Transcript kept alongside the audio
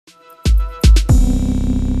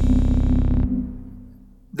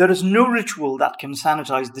There is no ritual that can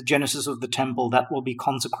sanitize the genesis of the temple that will be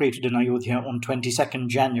consecrated in Ayodhya on 22nd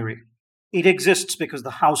January. It exists because the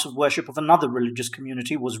house of worship of another religious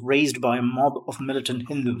community was razed by a mob of militant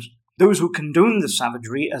Hindus. Those who condone this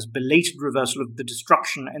savagery as belated reversal of the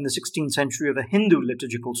destruction in the 16th century of a Hindu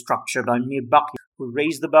liturgical structure by Mir Baqi, who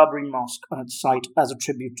raised the Babri Mosque on its site as a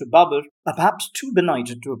tribute to Babur, are perhaps too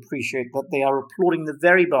benighted to appreciate that they are applauding the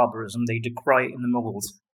very barbarism they decry in the Mughals.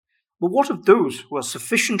 But what of those who are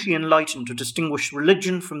sufficiently enlightened to distinguish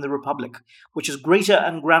religion from the Republic, which is greater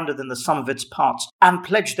and grander than the sum of its parts, and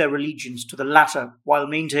pledge their allegiance to the latter while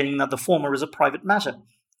maintaining that the former is a private matter?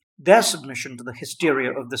 Their submission to the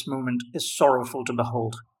hysteria of this moment is sorrowful to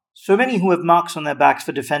behold. So many who have marks on their backs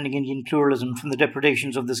for defending Indian pluralism from the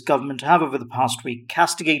depredations of this government have over the past week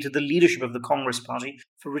castigated the leadership of the Congress party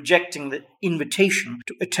for rejecting the invitation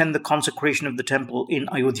to attend the consecration of the temple in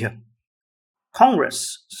Ayodhya.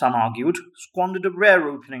 Congress, some argued, squandered a rare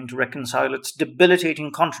opening to reconcile its debilitating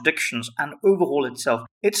contradictions and overhaul itself.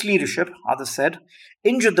 Its leadership, others said,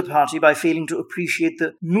 injured the party by failing to appreciate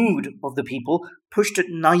the mood of the people, pushed it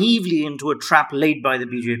naively into a trap laid by the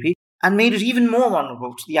BJP, and made it even more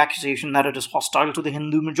vulnerable to the accusation that it is hostile to the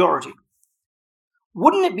Hindu majority.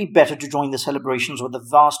 Wouldn't it be better to join the celebrations with the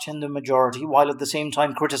vast Hindu majority while at the same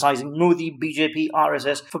time criticizing Modi, BJP,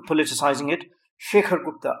 RSS for politicizing it? Shekhar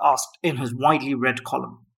Gupta asked in his widely read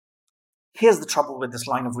column. Here's the trouble with this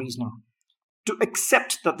line of reasoning. To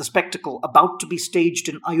accept that the spectacle about to be staged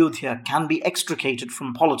in Ayodhya can be extricated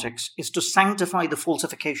from politics is to sanctify the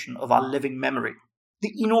falsification of our living memory.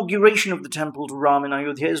 The inauguration of the temple to Ram in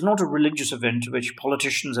Ayodhya is not a religious event to which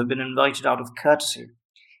politicians have been invited out of courtesy.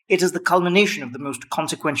 It is the culmination of the most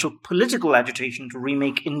consequential political agitation to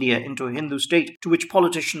remake India into a Hindu state, to which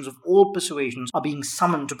politicians of all persuasions are being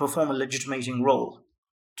summoned to perform a legitimating role.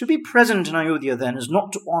 To be present in Ayodhya, then, is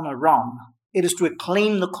not to honour Ram. It is to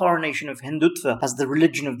acclaim the coronation of Hindutva as the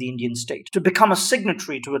religion of the Indian state, to become a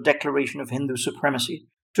signatory to a declaration of Hindu supremacy,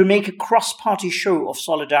 to make a cross-party show of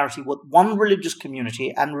solidarity with one religious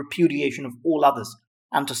community and repudiation of all others,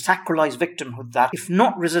 and to sacralize victimhood that, if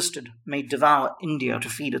not resisted, may devour India to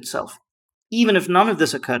feed itself. Even if none of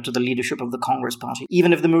this occurred to the leadership of the Congress party,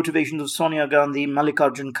 even if the motivations of Sonia Gandhi,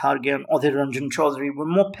 Mallikarjun Kharge and Adhir Ranjan Chaudhary were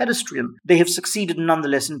more pedestrian, they have succeeded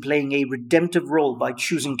nonetheless in playing a redemptive role by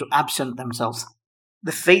choosing to absent themselves.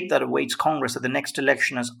 The fate that awaits Congress at the next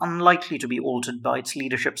election is unlikely to be altered by its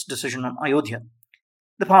leadership's decision on Ayodhya.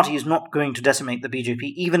 The party is not going to decimate the BJP,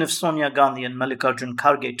 even if Sonia Gandhi and Mallikarjun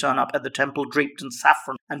Kharge turn up at the temple draped in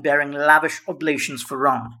saffron and bearing lavish oblations for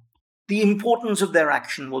Ram. The importance of their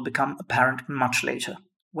action will become apparent much later.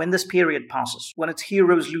 When this period passes, when its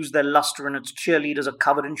heroes lose their luster and its cheerleaders are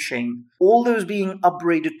covered in shame, all those being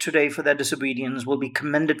upbraided today for their disobedience will be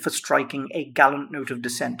commended for striking a gallant note of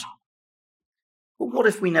dissent. But what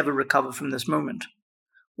if we never recover from this moment?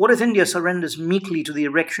 What if India surrenders meekly to the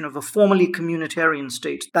erection of a formally communitarian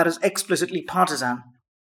state that is explicitly partisan?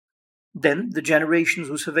 Then the generations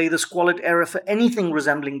who survey the squalid era for anything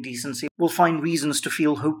resembling decency will find reasons to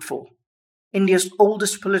feel hopeful. India's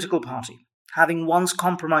oldest political party, having once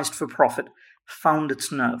compromised for profit, found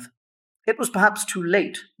its nerve. It was perhaps too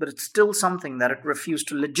late, but it's still something that it refused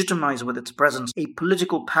to legitimize with its presence, a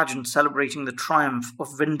political pageant celebrating the triumph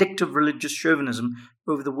of vindictive religious chauvinism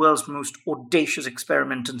over the world's most audacious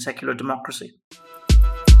experiment in secular democracy.